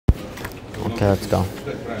Okay, let's go.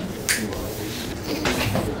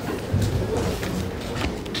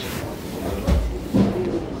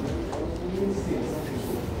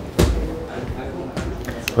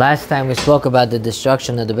 Last time we spoke about the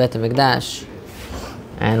destruction of the Beit HaMikdash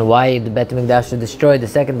and why the Beit HaMikdash should destroy the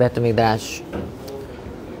second Beit HaMikdash.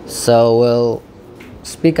 So we'll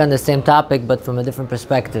speak on the same topic but from a different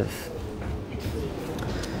perspective.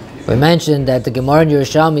 We mentioned that the Gemara in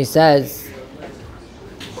Yerushalmi says,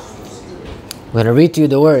 I'm going to read to you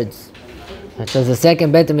the words. It says the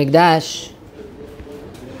second Beit HaMikdash,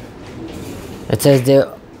 it says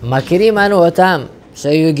the Makirim anu otam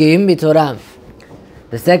shayu geim b'toram.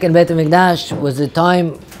 The second Beit HaMikdash was the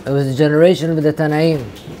time, it was the generation of the Tanaim.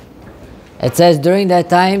 It says during that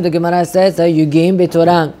time, the Gemara says, Yugim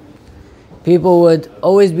b'Torah. People would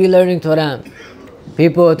always be learning Torah.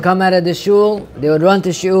 People would come out of the shul, they would run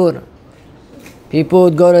to shiur. People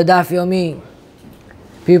would go to Daf Yomi.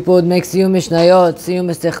 People would make siyum mishnayot, siyum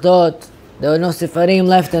mesechtot. There would know sifarim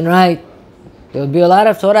left and right. There would be a lot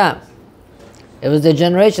of Torah. It was the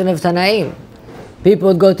generation of Tanaim. People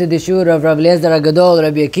would go to the shur of Rav Eliezer HaGadol,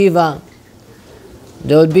 Rabbi Akiva.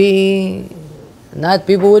 There would be,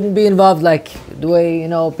 people wouldn't be involved like the way,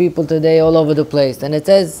 people today all over the place. And it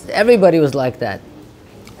says everybody was like that.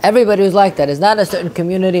 Everybody was like that. It's not a certain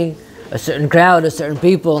community, a certain crowd, a certain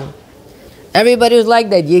people. Everybody was like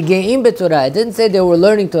that. Yegeim b'Torah. It didn't say they were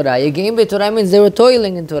learning Torah. Yegeim b'Torah means they were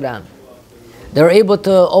toiling in Torah. They were able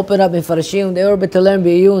to open up in Farashim. They were able to learn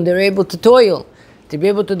B'iyun. They were able to toil, to be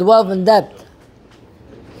able to dwell in depth.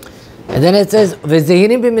 And then it says,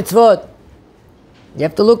 "V'zehirim b'mitzvot." You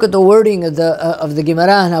have to look at the wording of the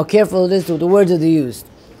Gemara and how careful it is with the words that they used.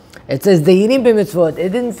 It says, "Zehirim b'mitzvot." It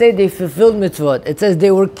didn't say they fulfilled mitzvot. It says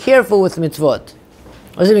they were careful with mitzvot.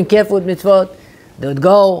 Wasn't even careful with mitzvot. They would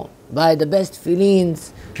go buy the best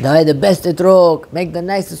filins, buy the best etrog, make the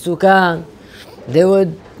nicest sukkah. They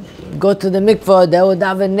would go to the mikvah. They would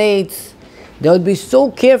daven nates. They would be so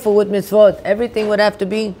careful with mitzvot. Everything would have to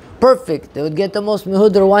be perfect. They would get the most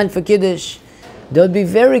mehudar wine for Kiddush. They would be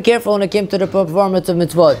very careful when it came to the performance of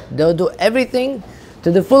mitzvot. They would do everything to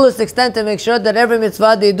the fullest extent to make sure that every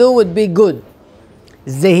mitzvah they do would be good.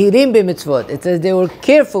 Zehirim b'mitzvot. It says they were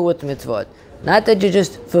careful with mitzvot. Not that you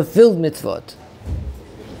just fulfilled mitzvot.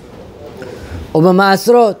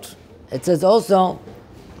 Ubama'asrot. It says also,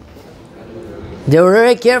 they were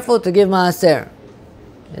very careful to give ma'aser.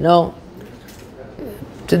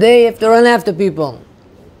 Today you have to run after people.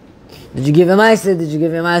 Did you give him ma'aser? Did you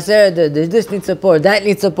give him ma'aser? This needs support, that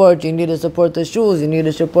needs support. You need to support the shuls, you need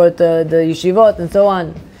to support the yeshivot, and so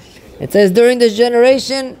on. It says during this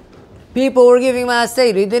generation, people were giving ma'aser.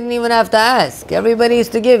 You didn't even have to ask. Everybody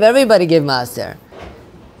used to give. Everybody gave ma'aser.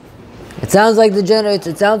 It sounds like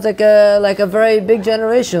it sounds like a very big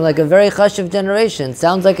generation, like a very chashuv generation. It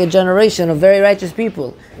sounds like a generation of very righteous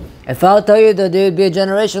people. If I'll tell you that there would be a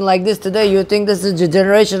generation like this today, you would think this is the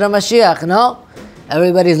generation of Mashiach, no?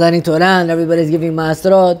 Everybody's learning Torah, and everybody's giving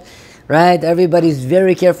ma'asrot, right? Everybody's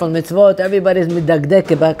very careful mitzvot. Everybody's midagdek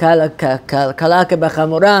kalake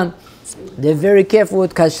b'chamuram. They're very careful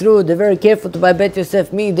with kashrut. They're very careful to buy Bet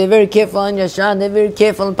Yosef meat. They're very careful on Yashan. They're very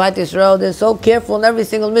careful in Pat Yisrael. They're so careful in every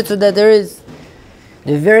single mitzvah that there is.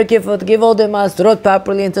 They're very careful to give all their ma'asrot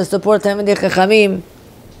properly and to support Talmidei Chachamim.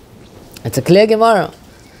 It's a clear Gemara.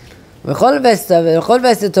 They had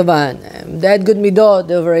good midot.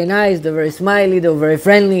 They were very nice. They were very smiley. They were very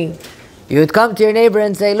friendly. You would come to your neighbor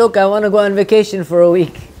and say, "Look, I want to go on vacation for a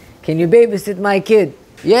week. Can you babysit my kid?"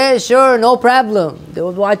 "Yeah, sure, no problem." They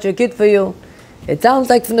would watch your kid for you. It sounds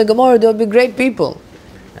like from the Gemara they would be great people.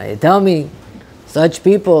 Now you tell me, such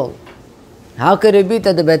people, how could it be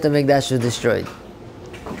that the Beit HaMikdash was destroyed?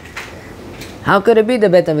 How could it be the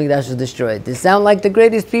Beit HaMikdash was destroyed? They sound like the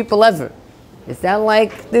greatest people ever. They sound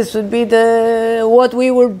like this would be what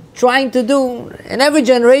we were trying to do. In every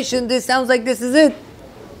generation, this sounds like this is it.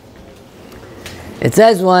 It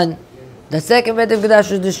says when the second Beit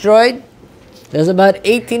HaMikdash was destroyed, there's about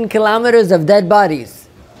 18 kilometers of dead bodies.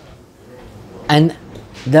 And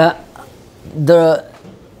the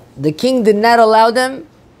king did not allow them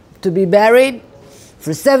to be buried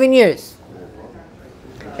for 7 years.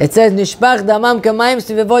 It says, Nishpach damam kamayim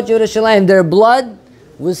sivevot Yerushalayim. Their blood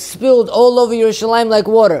was spilled all over Yerushalayim like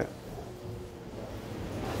water.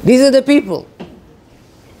 These are the people.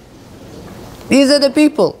 These are the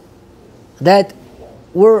people that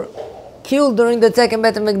were killed during the second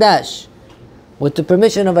Beit HaMikdash with the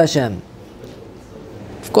permission of Hashem.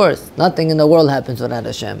 Of course, nothing in the world happens without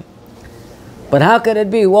Hashem. But how could it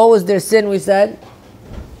be? What was their sin, we said?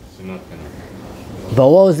 But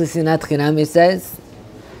what was the sinat chinam, he says?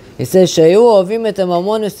 He says, Shayu ovim et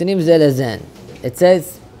hamamon usinim ze lezen. It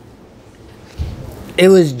says, It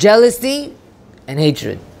was jealousy and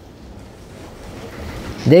hatred.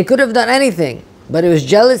 They could have done anything, but it was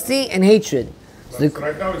jealousy and hatred. So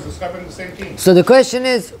right now it's describing the same thing. So the question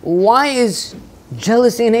is, why is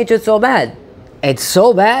jealousy and hatred so bad? It's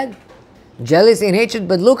so bad, jealousy and hatred,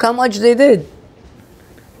 but look how much they did.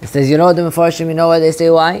 It says, you know the Mefarshim, you know why they say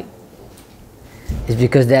why? It's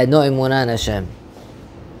because they had no emunah in Hashem.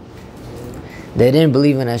 They didn't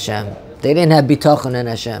believe in Hashem. They didn't have bitachon in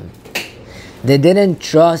Hashem. They didn't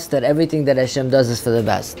trust that everything that Hashem does is for the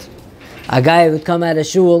best. A guy would come out of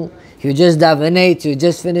shul, he would just davenate, he would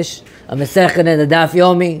just finish a Masechet and a Daf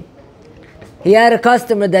Yomi. He had a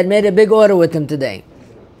customer that made a big order with him today.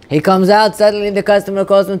 He comes out, suddenly the customer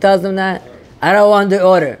calls him and tells him that, I don't want the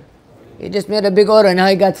order. He just made a big order and now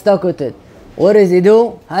he got stuck with it. What does he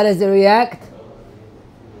do? How does he react?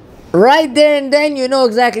 Right there and then you know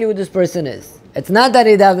exactly who this person is. It's not that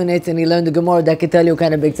he davenates and he learned the Gemara that can tell you what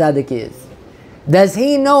kind of big tzaddik he is. Does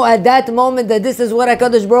he know at that moment that this is what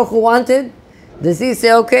HaKadosh Baruch Hu wanted? Does he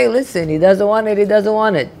say, okay, listen, he doesn't want it, he doesn't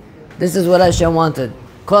want it. This is what Hashem wanted.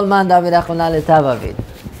 Kol man david achona l'tavavid.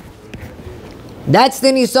 That's the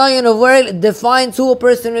nisayon of where it defines who a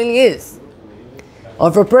person really is. Or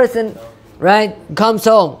if a person, right, comes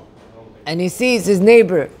home and he sees his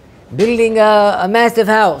neighbor building a massive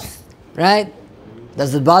house, right?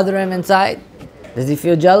 Does it bother him inside? Does he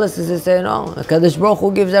feel jealous? Does he say, no, HaKadosh Baruch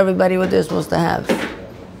Hu gives everybody what they're supposed to have.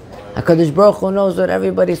 HaKadosh Baruch Hu knows what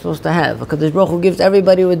everybody's supposed to have. HaKadosh Baruch Hu gives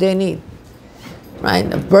everybody what they need.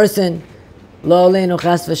 Right? A person, lo aleinu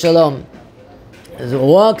chas v'shalom,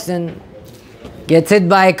 walks and gets hit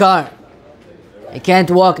by a car. He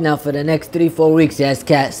can't walk now for the next 3-4 weeks. He has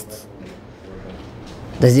casts.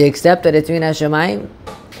 Does he accept that it's min hashamayim?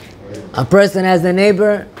 A person has a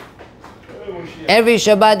neighbor. Every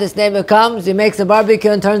Shabbat this neighbor comes, he makes a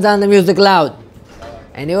barbecue and turns on the music loud.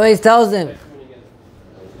 And he always tells him,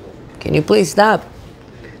 can you please stop?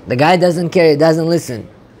 The guy doesn't care, he doesn't listen.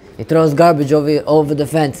 He throws garbage over the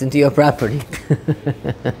fence into your property.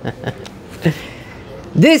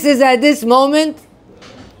 This is at this moment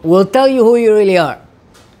will tell you who you really are.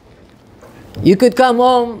 You could come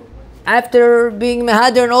home after being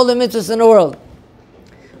mehader and all the mitzvahs in the world.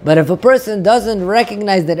 But if a person doesn't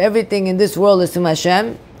recognize that everything in this world is from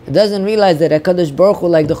Hashem, doesn't realize that HaKadosh Baruch Hu,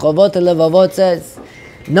 like the Chavot HaLevavot says,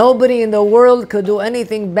 nobody in the world could do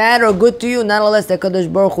anything bad or good to you, not unless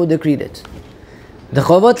HaKadosh Baruch Hu decreed it. The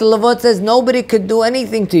Chavot HaLevavot says nobody could do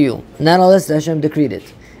anything to you, not unless Hashem decreed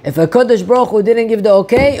it. If HaKadosh Baruch Hu didn't give the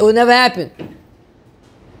okay, it would never happen.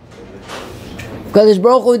 If HaKadosh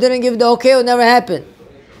Baruch Hu didn't give the okay, it would never happen.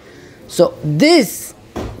 So this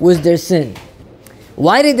was their sin.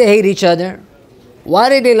 Why did they hate each other? Why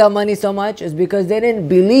did they love money so much? It's because they didn't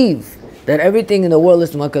believe that everything in the world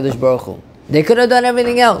is from HaKadosh Baruch Hu. They could have done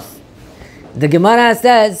everything else. The Gemara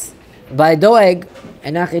says, by Doeg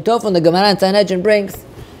and Achitofel, the Gemara in Sanhedrin brings,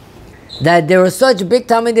 that there were such big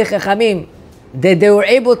Talmidei Chachamim that they were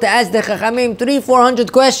able to ask the Chachamim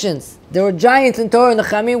 300-400 questions. There were giants in Torah and the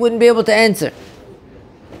Chachamim wouldn't be able to answer.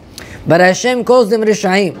 But Hashem calls them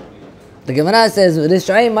Rishaim. The Gemara says,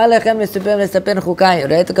 Rishaim alechem lesaper chukai.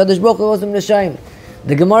 Right? The Kadosh Baruch Hu calls them Rishaim.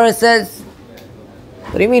 The Gemara says,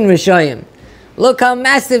 what do you mean Rishaim? Look how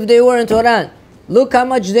massive they were in Torah. Look how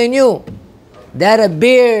much they knew. They had a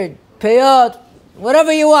beard, peyot,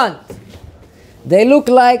 whatever you want. They look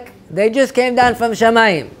like they just came down from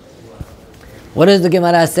Shamayim. What does the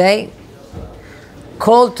Gemara say?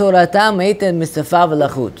 Kol Toratam eitem misafav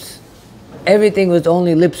lachutz. Everything was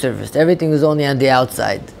only lip service. Everything was only on the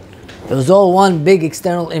outside. It was all one big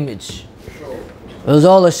external image. It was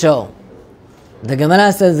all a show. The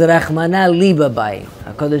Gemara says, Rachmana liba bai.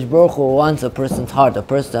 HaKadosh Baruch Hu wants a person's heart.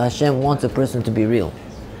 Hashem wants a person to be real.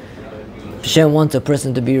 Hashem wants a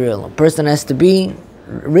person to be real. A person has to be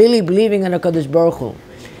really believing in HaKadosh Baruch Hu.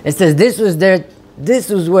 It says this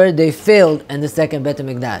was where they failed in the second Beit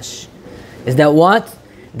HaMikdash. Is that what?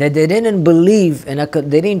 That they didn't believe,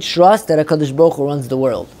 they didn't trust that HaKadosh Baruch Hu runs the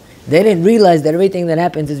world. They didn't realize that everything that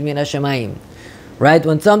happens is min hashamayim. Right?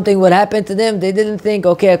 When something would happen to them, they didn't think,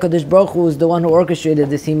 okay, HaKadosh Baruch Hu is the one who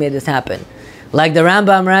orchestrated this, he made this happen. Like the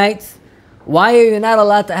Rambam writes, why are you not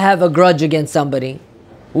allowed to have a grudge against somebody?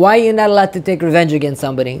 Why are you not allowed to take revenge against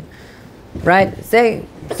somebody? Right? Say,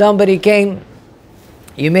 somebody came,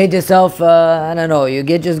 you made yourself, I don't know, you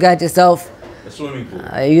just got yourself a swimming pool.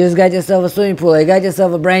 You just got yourself a swimming pool, you got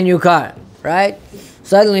yourself a brand new car, right?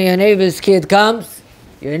 Suddenly your neighbor's kid comes,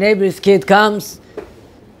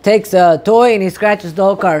 takes a toy and he scratches the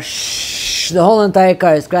whole car. The whole entire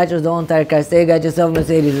car. He scratches the whole entire car. Say you got yourself a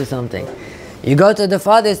Mercedes or something. You go to the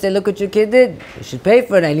father, say, look what your kid did. You should pay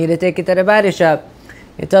for it. I need to take it to the body shop.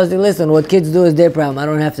 He tells you, listen, what kids do is their problem. I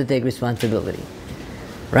don't have to take responsibility.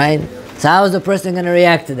 Right? So how is the person going to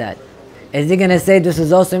react to that? Is he going to say, this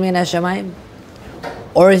is also min hashamayim?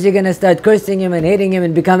 Or is he going to start cursing him and hating him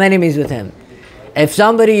and become enemies with him? If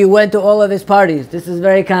somebody, you went to all of his parties, this is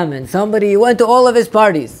very common. Somebody, you went to all of his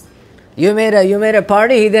parties. You made a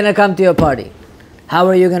party, he didn't come to your party. How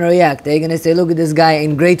are you going to react? Are you going to say, look at this guy,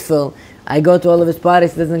 ungrateful. I go to all of his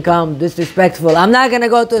parties, doesn't come, disrespectful. I'm not going to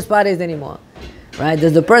go to his parties anymore. Right?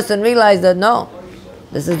 Does the person realize that, no,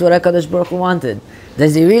 this is what HaKadosh Baruch Hu wanted?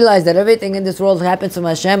 Does he realize that everything in this world happens from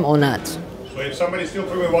Hashem or not? So if somebody steals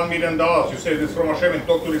from you $1 million, you say this from Hashem and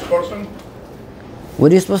talk to this person?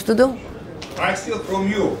 What are you supposed to do? I steal from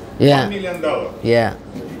you Yeah. $1 million. Yeah.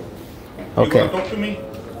 Okay. You gonna talk to me?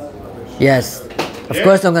 Yes. Of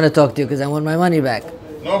course I'm going to talk to you because I want my money back.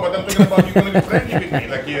 No, but I'm talking about you're going to be friendly with me.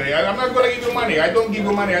 Like, I'm not going to give you money. I don't give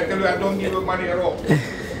you money. I tell you, I don't give you money at all.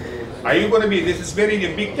 Are you going to be? This is very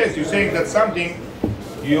a big test. You're saying that something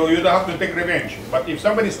you don't have to take revenge. But if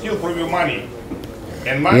somebody steals from you money,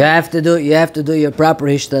 and money, you have to do your proper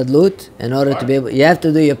hishtadlut in order to be able. You have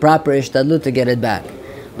to do your proper hishtadlut to get it back.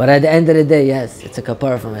 But at the end of the day, yes, it's a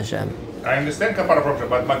kapara from Hashem. I understand kapara from Hashem,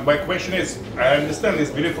 but my question is, I understand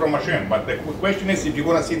this belief from Hashem, but the question is if you're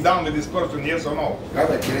going to sit down with this person, yes or no?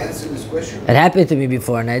 Rabbi, can I answer this question? It happened to me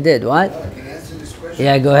before, and I did. What? Can I answer this question?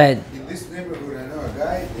 Yeah, go ahead. In this neighborhood, I know a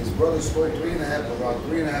guy, his brother stole about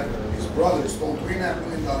 3.5. His brother stole $3.5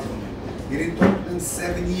 million from him. He didn't talk to him in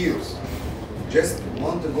 7 years. Just a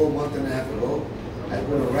month and a half ago, I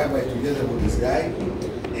put a rabbi together with this guy,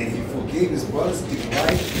 and he forgave his brothers,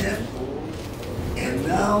 divided them, and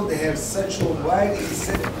now they have such a wide. He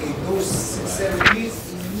said in those 6-7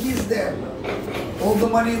 years, he needs them. All the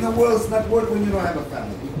money in the world is not worth when you don't have a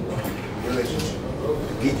family relationship.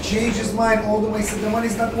 He changed his mind all the way. He said the money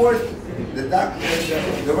is not worth it.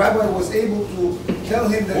 The rabbi was able to tell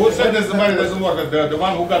him that. Who said that the money doesn't work? The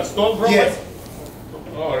one who got stolen from Yes. us?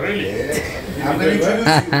 Oh, really? Yeah. I'm going to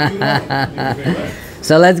introduce you.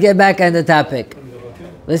 So let's get back on the topic.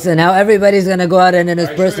 Listen, how everybody's going to go out and in his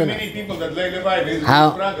person. Many people that lay the fight, his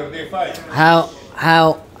How- brother, they fight. How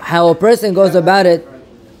a person goes about it.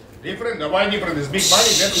 Different? Why different? It's big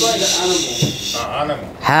money, that's why. Animal.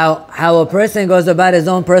 How a person goes about his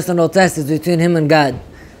own personal test is between him and God.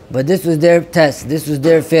 But this was their test. This was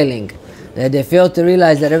their failing. That they failed to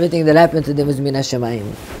realize that everything that happened to them was min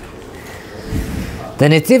hashamayim. The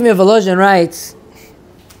Netziv Mevolozhin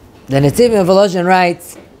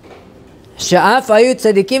writes, Sha'af ayu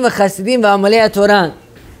tzadikim v'chasidim v'amalei Torah.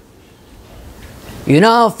 You know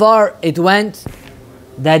how far it went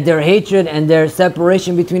that their hatred and their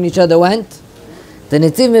separation between each other went? The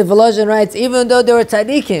Netziv Mevolozhin writes, even though they were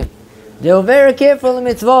tzadikim, they were very careful in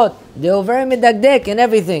mitzvot, they were very medagdek in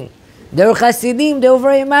everything. They were chasidim, they were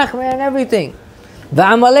very machmer in everything.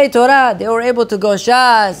 V'amalei Torah, they were able to go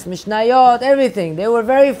Shas, Mishnayot, everything. They were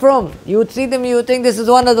very from. You would see them, you would think this is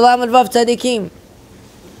one of the Lamed Vav Tzadikim.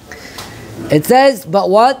 It says, but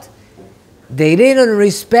what? They didn't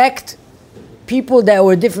respect people that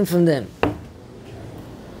were different from them.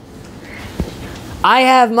 I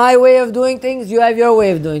have my way of doing things, you have your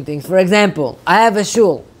way of doing things. For example, I have a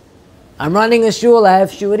shul. I'm running a shul, I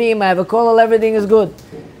have shurim, I have a kollel, everything is good.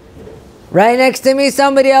 Right next to me,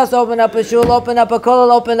 somebody else opened up a shul, opened up a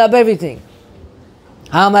kollel, opened up everything.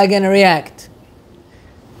 How am I going to react?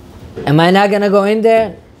 Am I not going to go in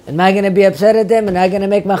there? Am I going to be upset at them? Am I going to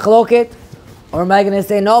make machloket? Or am I going to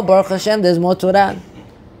say, no, Baruch Hashem, there's more Torah.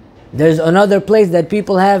 There's another place that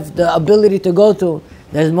people have the ability to go to.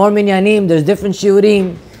 There's more minyanim, there's different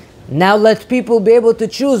shiurim. Now let people be able to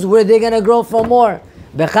choose where they're going to grow for more.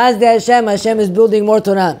 Bechazde Hashem, Hashem is building more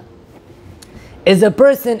Torah. If a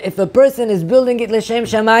person is building it l'shem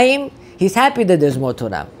shamayim, he's happy that there's more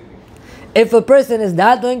Torah. If a person is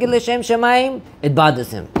not doing it l'shem shamayim, it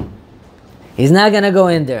bothers him. He's not going to go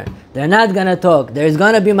in there. They're not going to talk. There's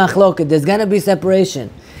going to be machloket. There's going to be separation.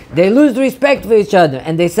 They lose respect for each other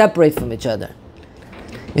and they separate from each other.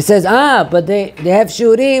 He says, but they have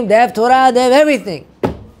shurim, they have Torah, they have everything.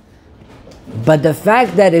 But the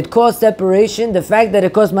fact that it caused separation, the fact that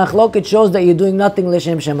it caused machloket shows that you're doing nothing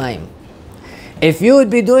l'shem shamayim. If you would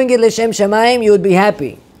be doing it l'shem shamayim, you would be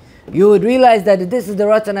happy. You would realize that this is the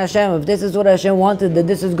Ratzon Hashem, if this is what Hashem wanted, that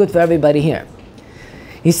this is good for everybody here.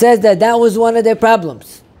 He says that was one of their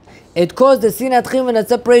problems. It caused the sinat chim and the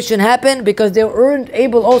separation happen because they weren't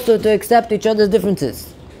able also to accept each other's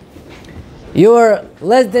differences. You are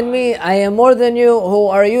less than me, I am more than you, who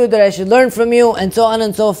are you that I should learn from you, and so on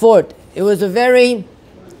and so forth. It was a very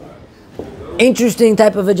interesting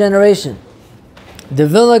type of a generation. The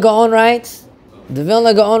Vilna Gaon writes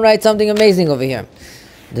something amazing over here.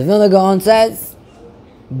 The Vilna Gaon says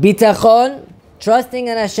bitachon, trusting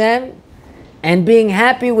in Hashem, and being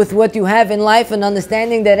happy with what you have in life and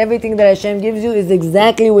understanding that everything that Hashem gives you is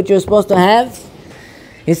exactly what you're supposed to have.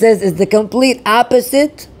 He says it's the complete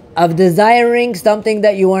opposite of desiring something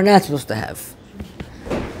that you are not supposed to have.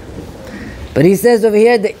 But he says over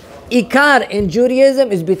here, the ikar in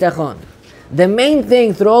Judaism is bitachon. The main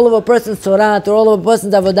thing through all of a person's Torah, through all of a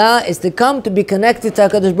person's avodah, is to come to be connected to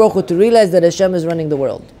HaKadosh Baruch Hu, to realize that Hashem is running the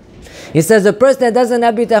world. He says a person that doesn't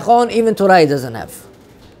have bitachon, even Torah he doesn't have.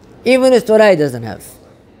 Even his Torah he doesn't have.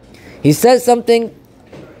 He says something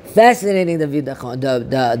fascinating, the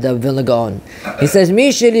Vilna Gaon. He says, Mi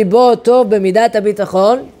shelibo tov b'midat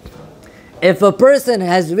ha-bitachon. If a person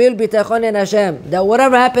has real bitachon in Hashem, that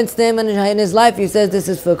whatever happens to him in his life, he says this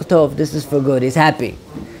is for tov, this is for good, he's happy.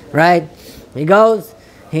 Right? He goes,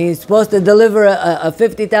 he's supposed to deliver a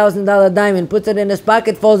 $50,000 diamond, puts it in his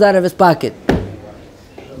pocket, falls out of his pocket.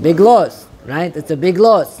 Big loss, right? It's a big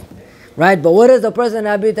loss. Right? But what does the person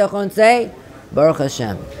in bitachon say? Baruch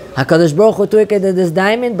Hashem. HaKadosh Baruch Hu took it at this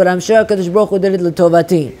diamond, but I'm sure HaKadosh Baruch Hu did it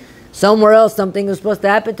l'tovati. Somewhere else, something was supposed to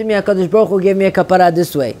happen to me, HaKadosh Baruch Hu gave me a kapara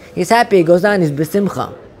this way. He's happy, he goes on, he's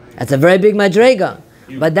besimcha. That's a very big madrega.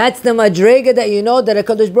 But that's the madrega that you know that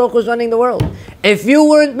HaKadosh Baruch Hu is running the world. If you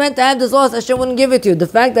weren't meant to have this loss, Hashem wouldn't give it to you. The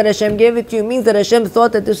fact that Hashem gave it to you means that Hashem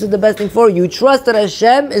thought that this is the best thing for you. You trust that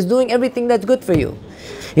Hashem is doing everything that's good for you.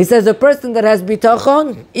 He says a person that has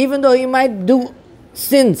bitachon, even though he might do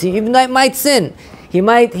sins, even though he might sin, he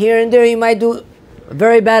might here and there, he might do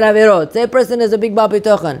very bad avirot. Say a person is a big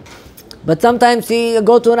bitachon, but sometimes he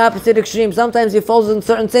go to an opposite extreme. Sometimes he falls in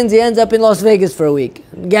certain sins, he ends up in Las Vegas for a week,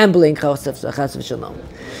 gambling,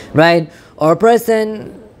 right? Or a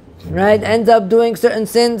person, right, ends up doing certain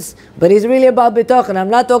sins, but he's really about bitachon. I'm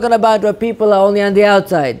not talking about where people are only on the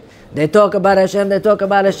outside. They talk about Hashem,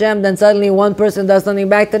 then suddenly one person does something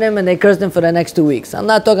back to them and they curse them for the next 2 weeks. I'm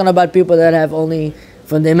not talking about people that have only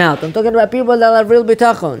from their mouth. I'm talking about people that have real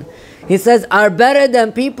bitachon. He says, are better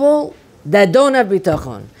than people that don't have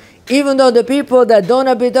bitachon. Even though the people that don't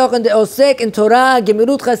have bitachon, they osek in Torah,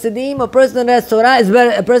 gemirut chasidim, a person that has Torah is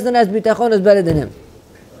better, a person that has bitachon is better than him.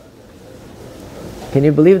 Can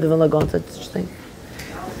you believe the Vilna Gaon said such a thing?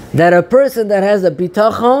 That a person that has a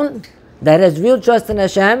bitachon, that has real trust in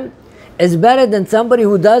Hashem, is better than somebody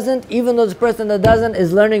who doesn't, even though this person that doesn't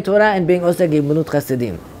is learning Torah and being osek gemirut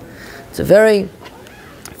chasidim. It's a very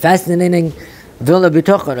fascinating Vilna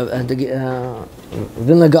bitachon,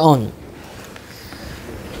 Vilna Gaon.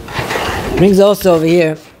 Brings also over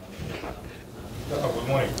here. Good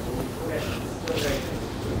morning.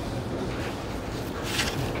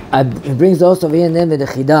 It brings also over here in the end of the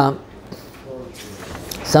Chidah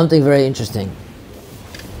something very interesting.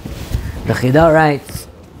 The Chidah writes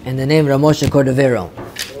in the name Rav Moshe Cordovero.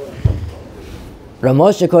 Rav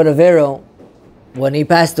Moshe Cordovero, when he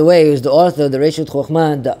passed away, he was the author of the Reshut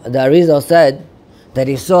Chochmah. The Arizal said that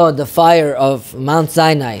he saw the fire of Mount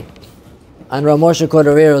Sinai on Rav Moshe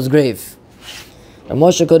Cordovero's grave. Rav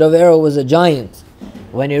Moshe Cordovero was a giant.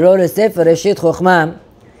 When he wrote a sefer Reshut Chochmah,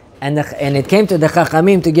 and it came to the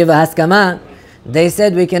Chachamim to give a haskama, they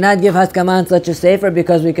said we cannot give haskama on such a sefer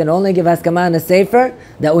because we can only give haskama on a sefer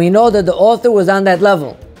that we know that the author was on that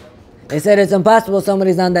level. They said it's impossible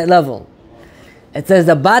somebody's on that level. It says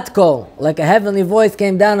the bat kol, like a heavenly voice,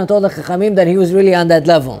 came down and told the Chachamim that he was really on that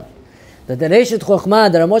level. That the Reshut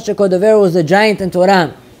Chochmah, the Rav Moshe Cordovero was a giant in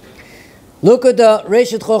Torah. Look at the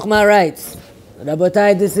Reshut Chochmah writes,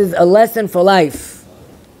 Rabotai, this is a lesson for life.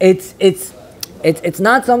 It's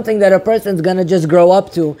not something that a person's gonna just grow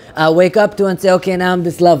up to, wake up to and say, okay, now I'm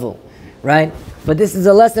this level, right? But this is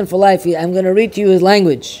a lesson for life. I'm gonna read to you his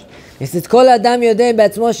language. He says, Kol adam yodei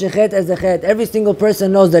b'atzmo shechet ez echet. Every single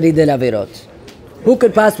person knows that he did avirot. Who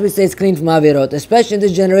could possibly say it's clean from avirot? Especially in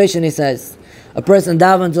this generation, he says. A person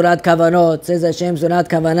daven zurat kavanot, says Hashem zurat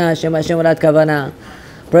kavana, Hashem zurat kavana.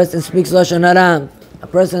 A person speaks lashon hara. A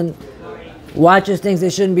person watches things they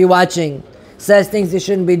shouldn't be watching, says things they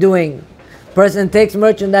shouldn't be doing. A person takes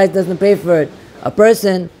merchandise, doesn't pay for it. A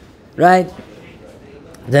person, right?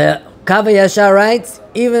 The Kaveh Yashar writes,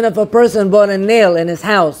 even if a person bought a nail in his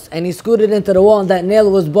house and he screwed it into the wall and that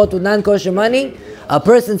nail was bought with non-kosher money, a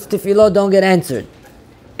person's tefillot don't get answered.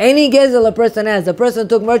 Any gezel a person has, a person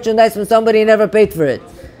took merchandise from somebody and never paid for it.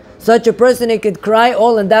 Such a person, he could cry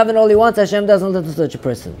all and daven all he wants, Hashem doesn't listen to such a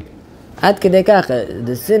person. Ad kedei kach,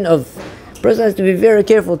 the sin of... A person has to be very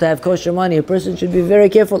careful to have kosher money. A person should be very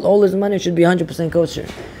careful. All his money should be 100% kosher.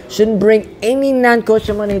 Shouldn't bring any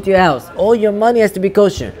non-kosher money into your house. All your money has to be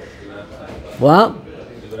kosher. Well,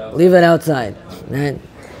 leave it outside. Right?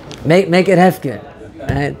 Make it hefker.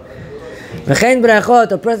 Right? V'chein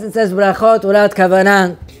brachot. A person says brachot without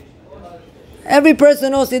kavanah. Every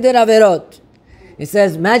person knows he did averot. He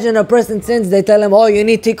says, imagine a person sins, they tell him, oh, you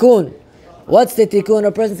need tikkun. What's the tikkun?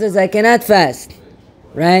 A person says, I cannot fast.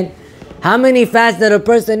 Right? How many fasts does a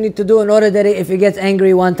person need to do in order that if he gets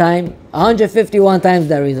angry one time? 151 times,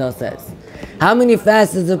 the result says. How many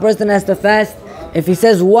fasts does a person has to fast if he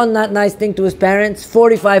says one not nice thing to his parents?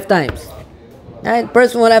 45 times. Right? A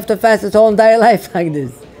person will have to fast his whole entire life like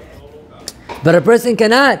this. But a person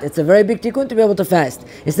cannot. It's a very big tikkun to be able to fast.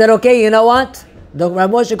 He said, okay, you know what? The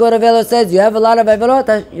Rav Moshe Koravelo says, you have a lot of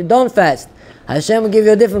averot, you don't fast. Hashem will give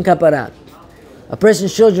you a different kapara. A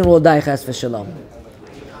person's children will die, chas v'shalom.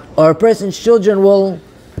 Or a person's children will,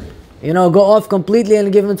 go off completely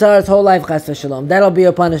and give him tzara his whole life, chas v'shalom. That'll be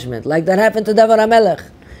a punishment. Like that happened to David HaMelech.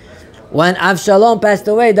 When Avshalom passed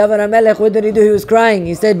away, David HaMelech, what did he do? He was crying.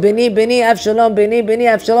 He said, Bini, Bini, Avshalom, Bini, Bini,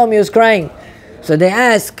 Avshalom. He was crying. So they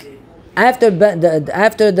ask, after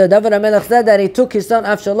the David HaMelech said that, he took his son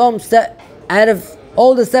Avshalom out of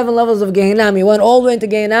all the 7 levels of Gehinam. He went all the way into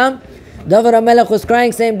Gehinam. David HaMelech was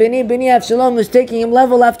crying, saying, Bini, Bini, Avshalom was taking him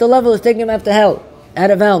level after level, was taking him after hell,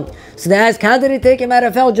 out of hell. So they ask, how did he take him out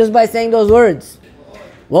of hell? Just by saying those words.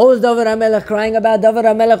 What was David HaMelech crying about? David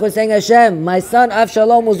HaMelech was saying, Hashem, my son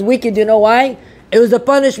Avshalom was wicked. You know why? It was a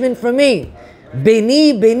punishment for me.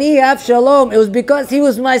 Bini, Bini, Avshalom. It was because he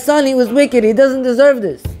was my son, he was wicked. He doesn't deserve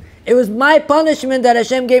this. It was my punishment that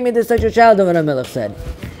Hashem gave me this such a child, David HaMelech said.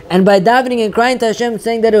 And by davening and crying to Hashem,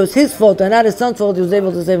 saying that it was his fault and not his son's fault, he was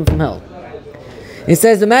able to save him from hell. He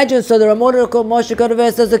says, imagine, so the Ramona Moshe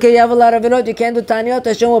Koraveh says, okay, you have a lot of averot, you can't do taniyot,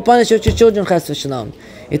 Hashem will punish you with your children, chas v'shalom.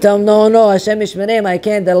 You tell him, no, Hashem Yishmerem, I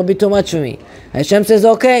can't, that'll be too much for me. Hashem says,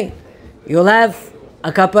 okay, you'll have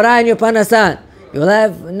a kapara in your panasat. You'll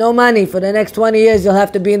have no money for the next 20 years, you'll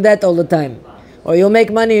have to be in debt all the time. Or you'll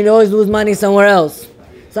make money, you always lose money somewhere else.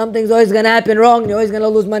 Something's always going to happen wrong, you're always going to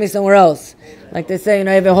lose money somewhere else. Like they say, you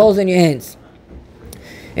have your holes in your hands.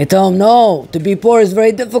 He told him, no, to be poor is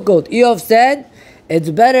very difficult. Eov said, it's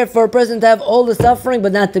better for a person to have all the suffering,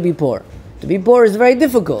 but not to be poor. To be poor is very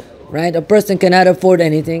difficult, right? A person cannot afford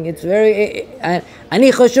anything. It's very...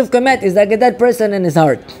 Ani choshuv kamet is like a dead person in his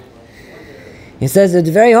heart. He says it's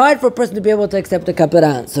very hard for a person to be able to accept a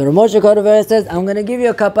kapara. So Rav Moshe Koraveh says, I'm going to give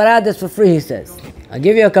you a kapara that's for free, he says. I'll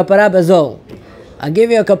give you a kapara bazol. I'll give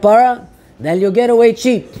you a kapara that you'll get away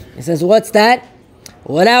cheap. He says, what's that?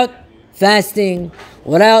 Without fasting,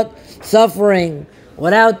 without suffering,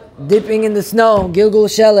 without dipping in the snow, Gilgul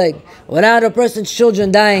Sheleg, without a person's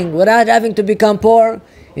children dying, without having to become poor.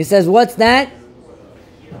 He says, what's that?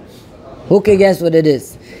 Who can guess what it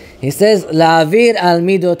is? He says, La'avir al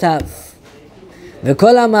midotav.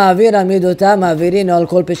 V'kol ha'ma'avir al midotav ma'avirin al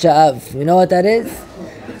kol pesha'av. You know what that is?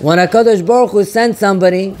 When HaKadosh Baruch Hu sends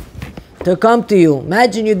somebody to come to you.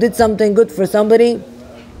 Imagine you did something good for somebody.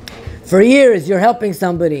 For years you're helping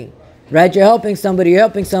somebody. Right? You're helping somebody,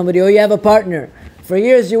 or you have a partner. For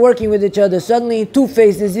years you're working with each other. Suddenly he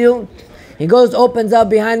two-faces you. He goes, opens up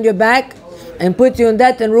behind your back and puts you in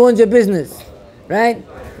debt and ruins your business. Right?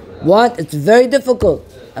 What? It's very difficult.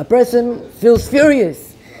 A person feels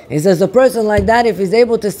furious. He says a person like that, if he's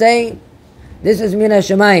able to say, this is min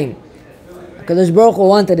hashemayim. HaKadosh Baruch Hu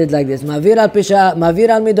wanted it like this. Ma'avir al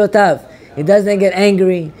midotav. He doesn't get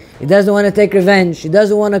angry. He doesn't want to take revenge. He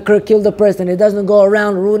doesn't want to kill the person. He doesn't go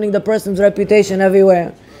around ruining the person's reputation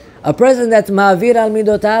everywhere. A person that's ma'avir al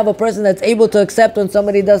midotav, a person that's able to accept when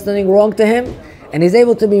somebody does something wrong to him, and he's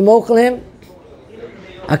able to be mochel him,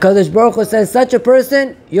 HaKadosh Baruch Hu says, such a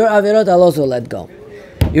person, your avirot I'll also let go.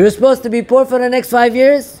 You're supposed to be poor for the next 5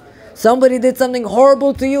 years. Somebody did something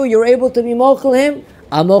horrible to you. You're able to be mochel him.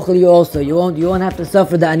 I'll mochel you also. You won't have to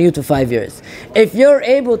suffer the aniyut for 5 years. If you're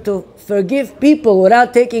able to forgive people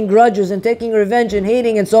without taking grudges and taking revenge and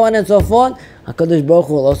hating and so on and so forth, HaKadosh Baruch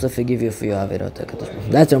Hu will also forgive you for your avirot.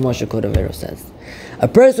 That's what Moshe Koravero says. A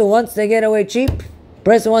person wants to get away cheap. A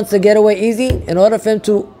person wants to get away easy. In order for him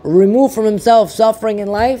to remove from himself suffering in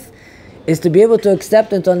life, is to be able to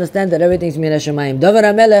accept and to understand that everything's min hashemayim. David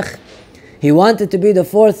HaMelech, he wanted to be the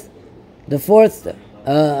fourth leg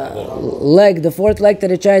to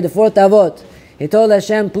the chariot, the fourth avot. He told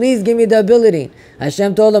Hashem, please give me the ability.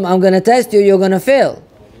 Hashem told him, I'm going to test you, you're going to fail.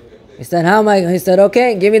 He said, how am I? He said,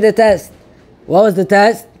 okay, give me the test. What was the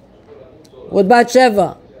test? With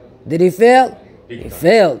Bathsheba. Did he fail? He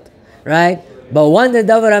failed, right? But when did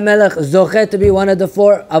David HaMelech zochet to be one of the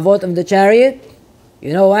 4 avot of the chariot?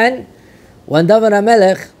 You know when? When David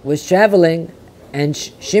HaMelech was traveling, and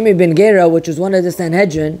Shimi ben Gera, which was one of the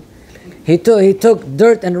Sanhedrin, he took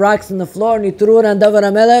dirt and rocks on the floor and he threw it on David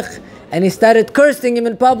HaMelech, and he started cursing him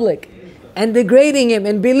in public and degrading him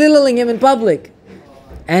and belittling him in public.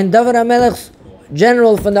 And David HaMelech's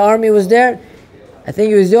general from the army was there. I think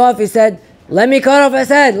he was Yoav. He said, let me cut off his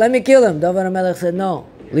head, let me kill him. David HaMelech said, no,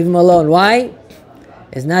 leave him alone. Why?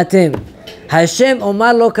 It's not him. Hashem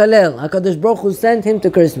Omar Lo Kalel. HaKadosh Baruch Hu sent him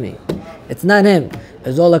to curse me. It's not him.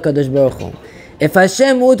 It's all HaKadosh Baruch Hu. If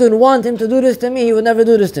Hashem wouldn't want him to do this to me, he would never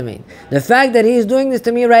do this to me. The fact that he is doing this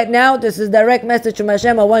to me right now, this is direct message from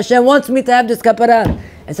Hashem. Hashem wants me to have this kapara.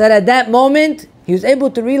 And so at that moment, he was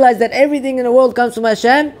able to realize that everything in the world comes from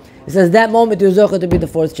Hashem. He says that moment he was zocheh to be the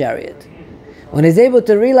fourth chariot. When he's able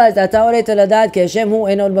to realize that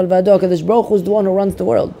HaKadosh Baruch Hu is the one who runs the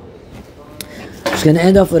world. I'm just going to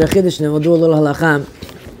end off with a chiddush and we'll do a little halakha.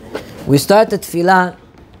 We start the tefillah.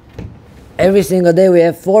 Every single day we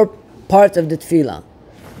have 4 parts of the tefillah.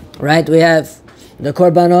 Right? We have the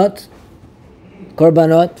korbanot,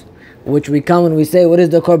 which we come and we say, what is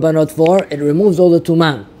the korbanot for? It removes all the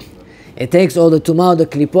tumah. It takes all the tumah, the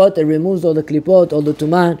klipot, it removes all the klipot, all the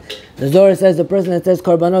tumah. The Zohar says the person that says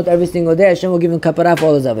korbanot every single day, Hashem will give him kapara for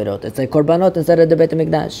all his avirot. It's like korbanot inside of the Beit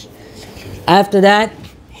HaMikdash. After that,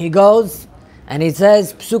 he goes and he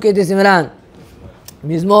says, Psuke de Zimran.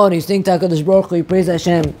 Mizmor, he sings to HaKadosh Baruch Hu, he prays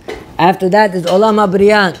Hashem. After that is Olam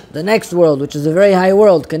HaBriyan, the next world, which is a very high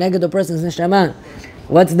world, connected to a person's neshama.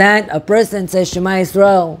 What's that? A person says Shema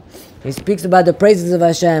Yisrael. He speaks about the praises of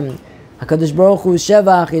Hashem. HaKadosh Baruch Hu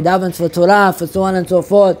Shevach, he davens for Torah, for so on and so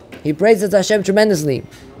forth. He praises Hashem tremendously.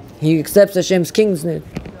 He accepts Hashem's kingship.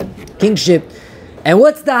 And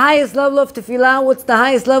what's the highest level of tefillah? What's the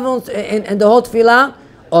highest level in the whole tefillah?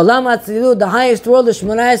 Olam HaTzilut, the highest world is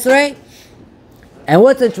Shemona Esrei. And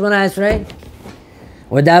what's in Shemona Esrei?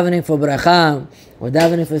 We're davening for bracha. We're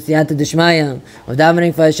davening for siyata d'shmaya. We're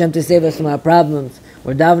davening for Hashem to save us from our problems.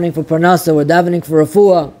 We're davening for parnasa. We're davening for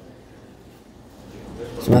refuah.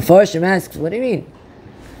 So my Farshim asks, what do you mean?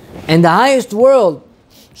 In the highest world,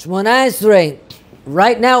 Shemona Esrei,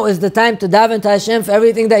 right now is the time to daven to Hashem for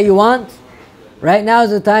everything that you want. Right now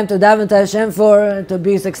is the time to daven to Hashem to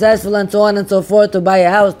be successful and so on and so forth, to buy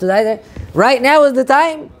a house, to die there. Right now is the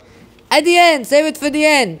time. At the end, save it for the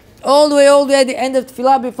end. All the way at the end of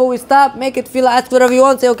tefillah, before we stop, make it tefillah, ask whatever you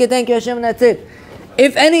want, say, okay, thank you Hashem, and that's it.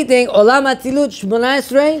 If anything, Olam HaTzilut, Shemona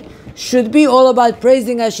Esrei, should be all about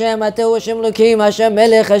praising Hashem, Ateu Hashem Elokim, Hashem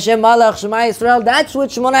Melech, Hashem Malach, Shema Yisrael. That's what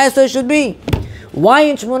Shemona Esrei should be. Why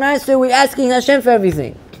in Shemona Esrei we're asking Hashem for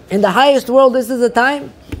everything? In the highest world, this is the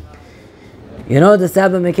time. You know what the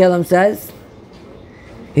Saba Mekelam says?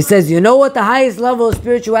 He says, you know what the highest level of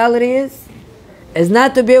spirituality is? Is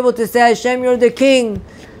not to be able to say, Hashem, you're the king.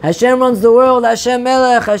 Hashem runs the world. Hashem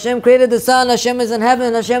Melech. Hashem created the sun. Hashem is in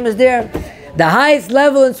heaven. Hashem is there. The highest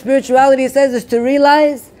level in spirituality, he says, is to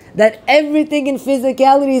realize that everything in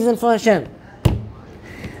physicality is from Hashem.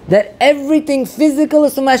 That everything physical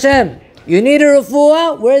is from Hashem. You need a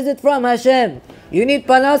refuah, where is it from? Hashem. You need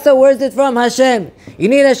panasa, where is it from? Hashem. You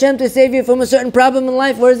need Hashem to save you from a certain problem in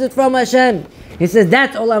life, where is it from? Hashem. He says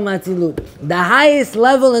that's Olam HaTzilut. The highest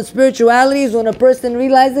level in spirituality is when a person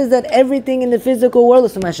realizes that everything in the physical world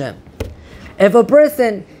is from Hashem. If a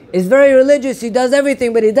person is very religious, he does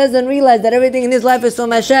everything, but he doesn't realize that everything in his life is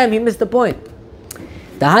from Hashem, he missed the point.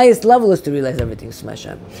 The highest level is to realize everything is from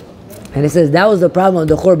Hashem. And he says that was the problem of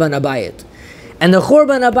the Churban Abayit. And the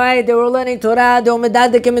Churban Abayit, they were learning Torah, they were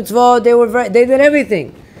medadik mitzvot, they did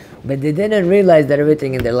everything. But they didn't realize that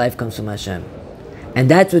everything in their life comes from Hashem. And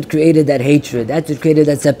that's what created that hatred. That's what created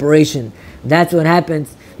that separation. That's what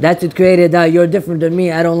happens. That's what created you're different than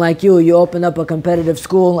me. I don't like you. You open up a competitive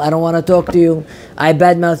school. I don't want to talk to you. I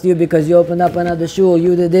badmouth you because you opened up another shul.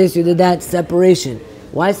 You did this, you did that. Separation.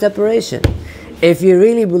 Why separation? If you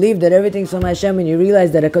really believe that everything's from Hashem and you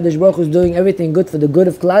realize that HaKadosh Baruch Hu is doing everything good for the good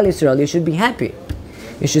of Klal Yisrael, you should be happy.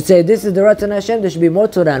 You should say, this is the Ratzon Hashem. There should be more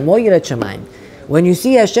Torah and more Yirat Shamayim. When you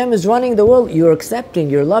see Hashem is running the world, you're accepting,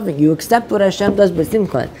 you're loving, you accept what Hashem does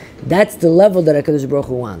b'simcha. That's the level that HaKadosh Baruch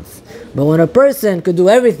Hu wants. But when a person could do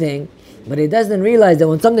everything, but he doesn't realize that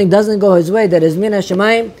when something doesn't go his way, that is min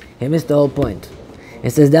hashemayim, he missed the whole point. It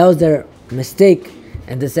says that was their mistake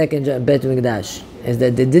in the second Beit HaMikdash, is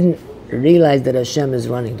that they didn't realize that Hashem is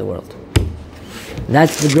running the world.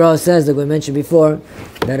 That's the Gra says, like we mentioned before,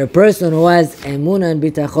 that a person who has emunah and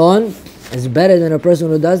bitachon is better than a person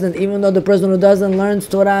who doesn't, even though the person who doesn't learns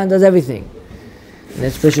Torah and does everything.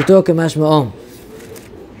 That's Peshuto Kemashma'om.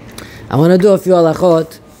 I want to do a few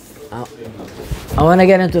halachot. I want to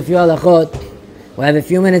get into a few halachot. We have a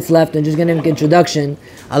few minutes left. I'm just going to make an introduction.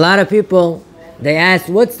 A lot of people, they ask,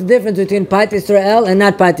 what's the difference between Pat Yisrael and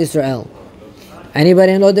not Pat Yisrael?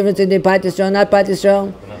 Anybody know the difference between Pat Yisrael and not Pat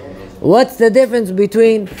Yisrael? What's the difference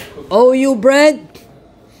between OU bread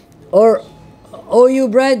or OU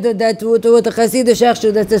bread that with the Hasidic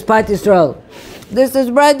Shechshu that says Pat Yisrael? This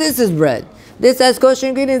is bread, this is bread. This has kosher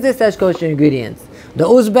ingredients, this has kosher ingredients. The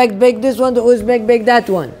Uzbek baked this one, the Uzbek baked that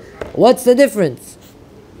one. What's the difference?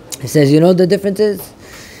 He says, you know the difference is?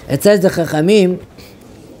 It says the Chachamim,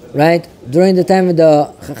 right? During the time of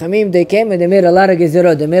the Chachamim, they came and they made a lot of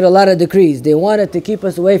gezerot, they made a lot of decrees. They wanted to keep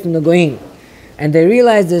us away from the Goyim. And they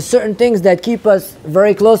realized there's certain things that keep us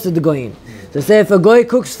very close to the Goyim. So say if a Goy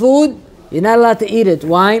cooks food, you're not allowed to eat it.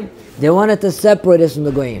 Why? They wanted to separate us from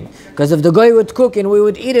the Goyim. Because if the Goy would cook and we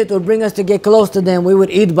would eat it would bring us to get close to them. We would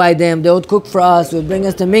eat by them. They would cook for us. It would bring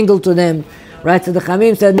us to mingle to them. Right? So the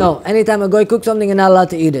Chamim said, no. Anytime a Goy cooks something, you're not allowed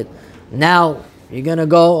to eat it. Now, you're going to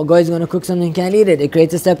go, a Goy is going to cook something, you can't eat it. It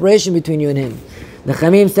creates a separation between you and him. The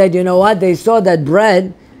Chamim said, you know what? They saw that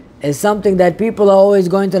bread is something that people are always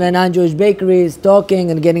going to the non-Jewish bakeries,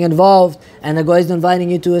 talking and getting involved, and the Goy is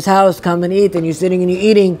inviting you to his house, come and eat, and you're sitting and you're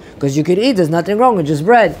eating, because you could eat, there's nothing wrong with just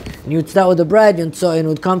bread. And you'd start with the bread, and so it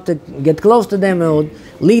would come to get close to them, it would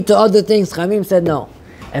lead to other things. Chamim said no.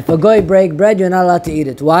 If a Goy break bread, you're not allowed to eat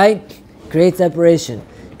it. Why? Create separation,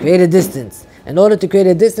 create a distance. In order to create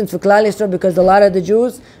a distance for Klal Yisrael, because a lot of the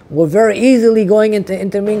Jews were very easily going into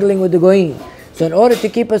intermingling with the Goyim. So in order to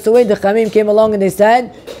keep us away, the Chamim came along and they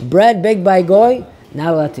said, bread baked by Goy,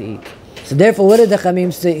 not allowed to eat. So therefore, what did the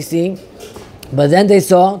Chamim see? But then they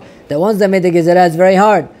saw that once they made the Gezerah, it's very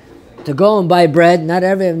hard to go and buy bread. Not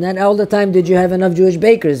all the time did you have enough Jewish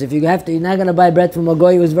bakers. If you have to, you're not going to buy bread from a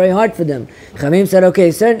Goy, it was very hard for them. Chamim said,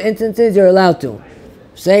 okay, certain instances you're allowed to.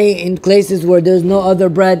 Say in places where there's no other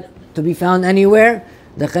bread to be found anywhere,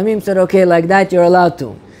 the Chamim said, okay, like that you're allowed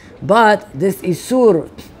to. But this Isur,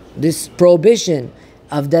 this prohibition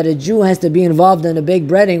of that a Jew has to be involved in a big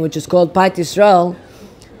breading, which is called Pat Yisrael,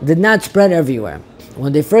 did not spread everywhere.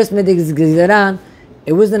 When they first made the Gezerah,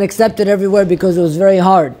 it wasn't accepted everywhere because it was very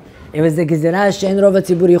hard. It was the Gezerah she'en rov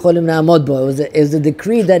hatzibur yicholim la'amod bo. It was a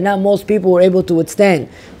decree that not most people were able to withstand.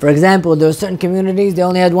 For example, there were certain communities, they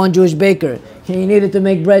only had one Jewish baker. He needed to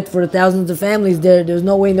make bread for thousands of families. There was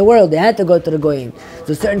no way in the world. They had to go to the Goyim.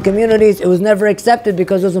 So certain communities, it was never accepted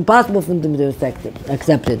because it was impossible for them to be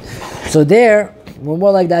accepted. So there, we're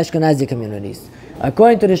more like the Ashkenazi communities.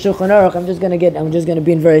 According to the Shulchan Aruch, I'm just going to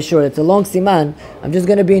be in very short. It's a long siman. I'm just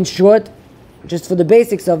going to be in short, just for the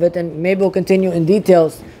basics of it, and maybe we'll continue in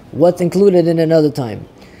details what's included in another time.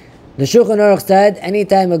 The Shulchan Aruch said,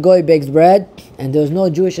 anytime a Goy bakes bread and there's no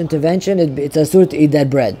Jewish intervention, it's asur to eat that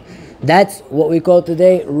bread. That's what we call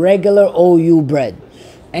today regular OU bread.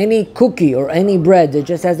 Any cookie or any bread that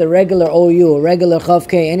just has a regular OU, a regular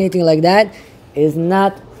chavkei, anything like that, is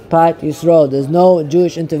not Pat Yisrael. There's no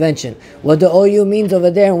Jewish intervention. What the OU means over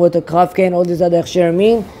there and what the chavkei and all these other hechsher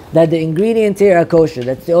mean, that the ingredients here are kosher.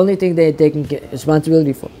 That's the only thing they're taking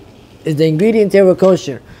responsibility for. Is the ingredients here were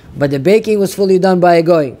kosher, but the baking was fully done by a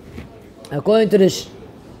Goy. According to the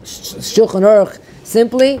Shulchan Aruch,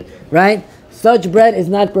 simply, right, such bread is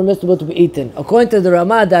not permissible to be eaten. According to the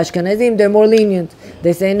Ramah, the Ashkenazim, they're more lenient.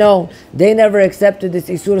 They say no, they never accepted this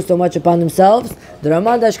Isur so much upon themselves. The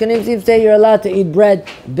Ramah, the Ashkenazim say you're allowed to eat bread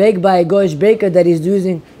baked by a Goyish baker that he's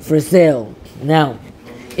using for sale. Now,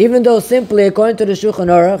 even though simply, according to the Shulchan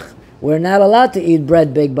Aruch, we're not allowed to eat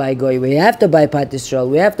bread baked by a Goy. We have to buy Pat Yisrael.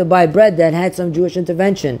 We have to buy bread that had some Jewish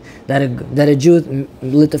intervention. That a Jew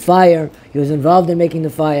lit the fire. He was involved in making the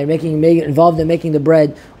fire, involved in making the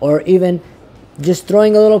bread, or even just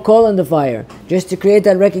throwing a little coal in the fire, just to create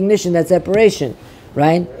that recognition, that separation,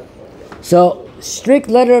 right? So, strict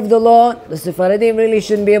letter of the law, the Sephardim really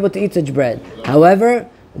shouldn't be able to eat such bread. However,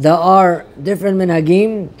 there are different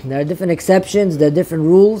minhagim, there are different exceptions, there are different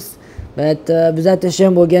rules, but B'ezrat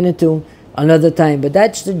Hashem we'll get into another time. But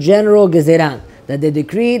that's the general gezerah, that they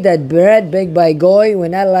decree that bread baked by Goy we're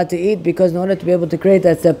not allowed to eat because in order to be able to create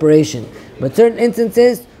that separation. But certain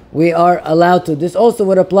instances we are allowed to. This also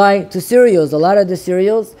would apply to cereals. A lot of the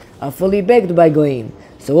cereals are fully baked by Goyim.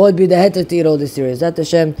 So what would be the heter to eat all the cereals? That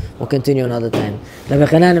Hashem will continue another time.